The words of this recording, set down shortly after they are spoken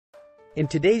In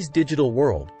today's digital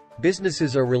world,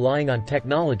 businesses are relying on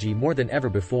technology more than ever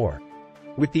before.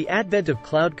 With the advent of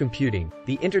cloud computing,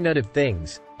 the Internet of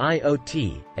Things,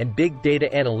 IoT, and big data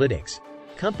analytics,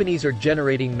 companies are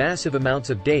generating massive amounts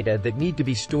of data that need to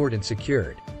be stored and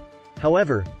secured.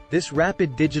 However, this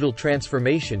rapid digital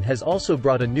transformation has also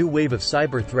brought a new wave of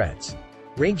cyber threats,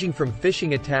 ranging from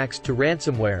phishing attacks to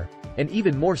ransomware, and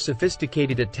even more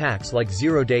sophisticated attacks like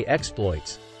zero-day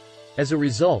exploits. As a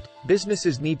result,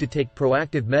 businesses need to take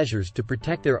proactive measures to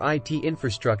protect their IT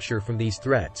infrastructure from these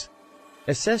threats.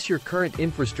 Assess your current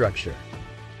infrastructure.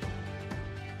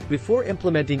 Before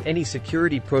implementing any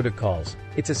security protocols,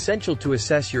 it's essential to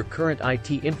assess your current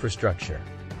IT infrastructure.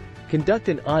 Conduct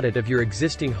an audit of your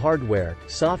existing hardware,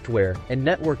 software, and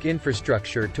network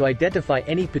infrastructure to identify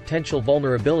any potential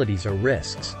vulnerabilities or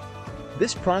risks.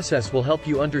 This process will help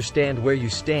you understand where you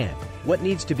stand, what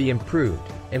needs to be improved,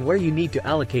 and where you need to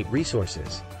allocate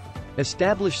resources.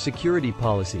 Establish security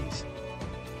policies.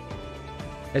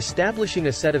 Establishing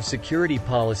a set of security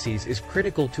policies is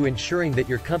critical to ensuring that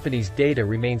your company's data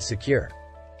remains secure.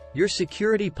 Your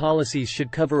security policies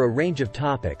should cover a range of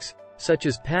topics, such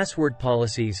as password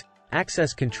policies,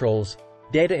 access controls,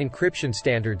 data encryption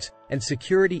standards, and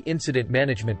security incident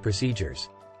management procedures.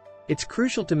 It's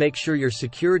crucial to make sure your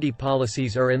security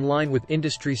policies are in line with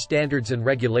industry standards and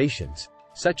regulations,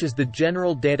 such as the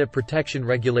General Data Protection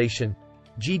Regulation,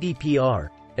 GDPR,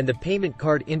 and the Payment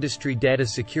Card Industry Data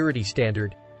Security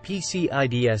Standard,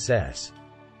 PCI-DSS.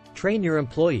 Train your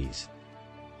employees.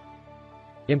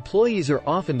 Employees are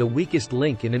often the weakest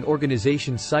link in an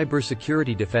organization's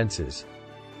cybersecurity defenses.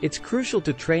 It's crucial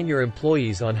to train your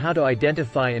employees on how to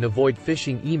identify and avoid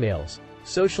phishing emails,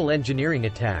 social engineering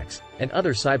attacks, and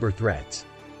other cyber threats.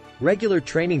 Regular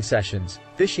training sessions,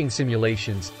 phishing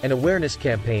simulations, and awareness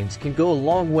campaigns can go a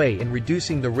long way in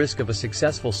reducing the risk of a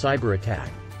successful cyber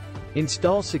attack.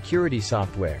 Install security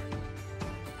software.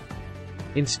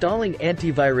 Installing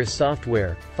antivirus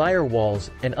software, firewalls,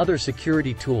 and other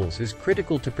security tools is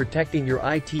critical to protecting your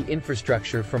IT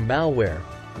infrastructure from malware,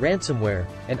 ransomware,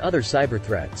 and other cyber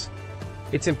threats.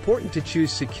 It's important to choose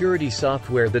security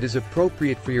software that is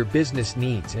appropriate for your business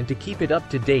needs and to keep it up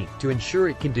to date to ensure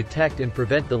it can detect and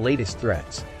prevent the latest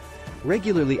threats.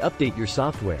 Regularly update your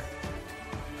software.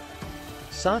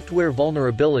 Software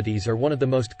vulnerabilities are one of the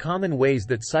most common ways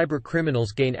that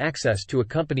cybercriminals gain access to a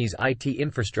company's IT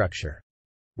infrastructure.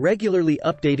 Regularly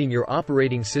updating your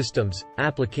operating systems,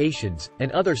 applications,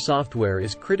 and other software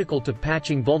is critical to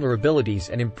patching vulnerabilities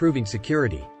and improving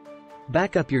security.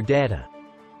 Back up your data.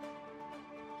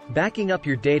 Backing up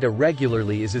your data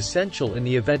regularly is essential in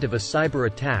the event of a cyber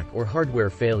attack or hardware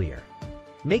failure.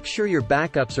 Make sure your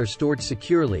backups are stored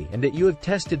securely and that you have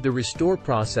tested the restore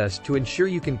process to ensure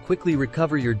you can quickly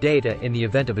recover your data in the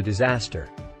event of a disaster.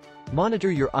 Monitor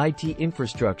your IT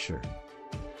infrastructure.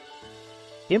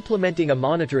 Implementing a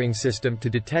monitoring system to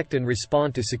detect and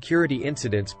respond to security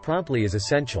incidents promptly is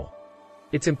essential.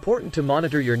 It's important to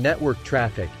monitor your network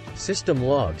traffic, system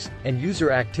logs, and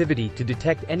user activity to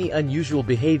detect any unusual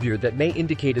behavior that may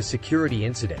indicate a security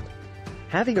incident.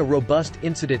 Having a robust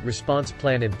incident response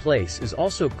plan in place is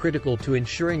also critical to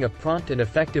ensuring a prompt and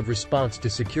effective response to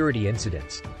security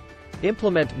incidents.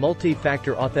 Implement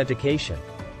multi-factor authentication.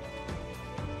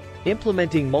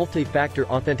 Implementing multi-factor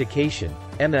authentication,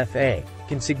 MFA,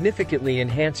 can significantly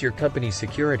enhance your company's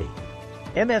security.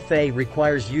 MFA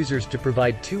requires users to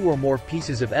provide 2 or more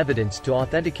pieces of evidence to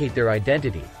authenticate their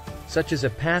identity, such as a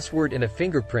password and a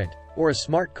fingerprint, or a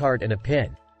smart card and a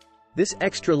PIN. This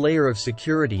extra layer of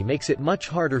security makes it much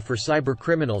harder for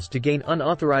cybercriminals to gain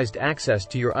unauthorized access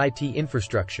to your IT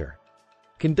infrastructure.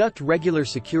 Conduct regular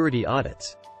security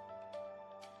audits.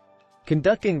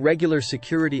 Conducting regular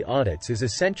security audits is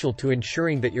essential to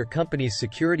ensuring that your company's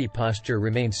security posture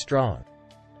remains strong.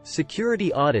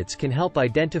 Security audits can help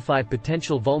identify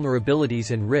potential vulnerabilities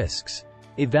and risks,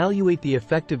 evaluate the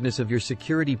effectiveness of your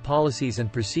security policies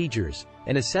and procedures,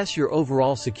 and assess your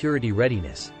overall security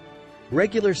readiness.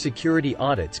 Regular security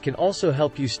audits can also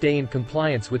help you stay in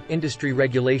compliance with industry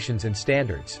regulations and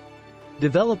standards.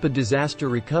 Develop a disaster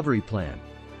recovery plan.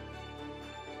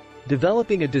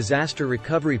 Developing a disaster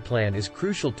recovery plan is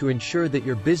crucial to ensure that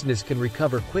your business can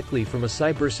recover quickly from a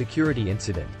cybersecurity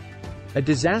incident. A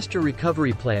disaster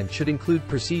recovery plan should include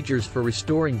procedures for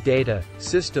restoring data,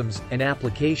 systems, and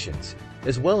applications,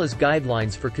 as well as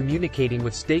guidelines for communicating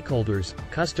with stakeholders,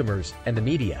 customers, and the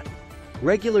media.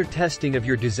 Regular testing of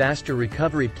your disaster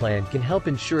recovery plan can help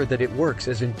ensure that it works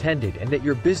as intended and that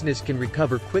your business can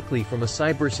recover quickly from a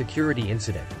cybersecurity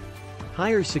incident.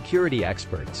 Hire security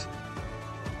experts.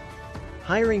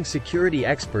 Hiring security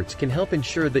experts can help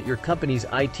ensure that your company's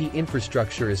IT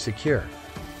infrastructure is secure.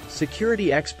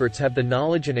 Security experts have the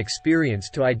knowledge and experience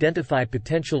to identify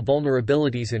potential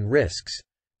vulnerabilities and risks,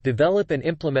 develop and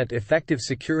implement effective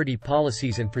security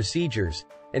policies and procedures,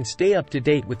 and stay up to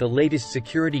date with the latest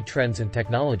security trends and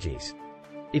technologies.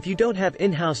 If you don't have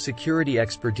in-house security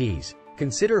expertise,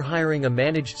 consider hiring a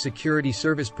managed security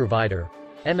service provider,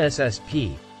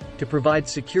 MSSP, to provide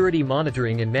security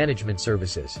monitoring and management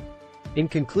services. In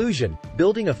conclusion,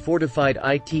 building a fortified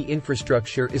IT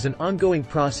infrastructure is an ongoing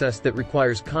process that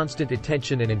requires constant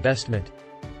attention and investment.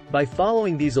 By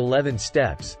following these 11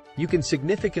 steps, you can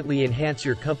significantly enhance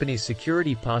your company's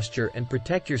security posture and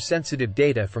protect your sensitive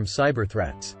data from cyber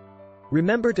threats.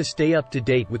 Remember to stay up to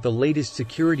date with the latest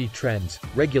security trends,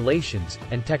 regulations,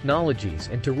 and technologies,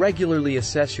 and to regularly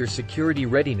assess your security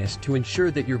readiness to ensure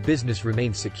that your business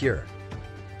remains secure.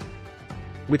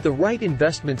 With the right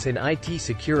investments in IT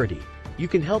security, you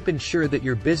can help ensure that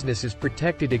your business is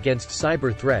protected against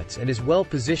cyber threats and is well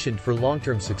positioned for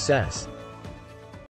long-term success.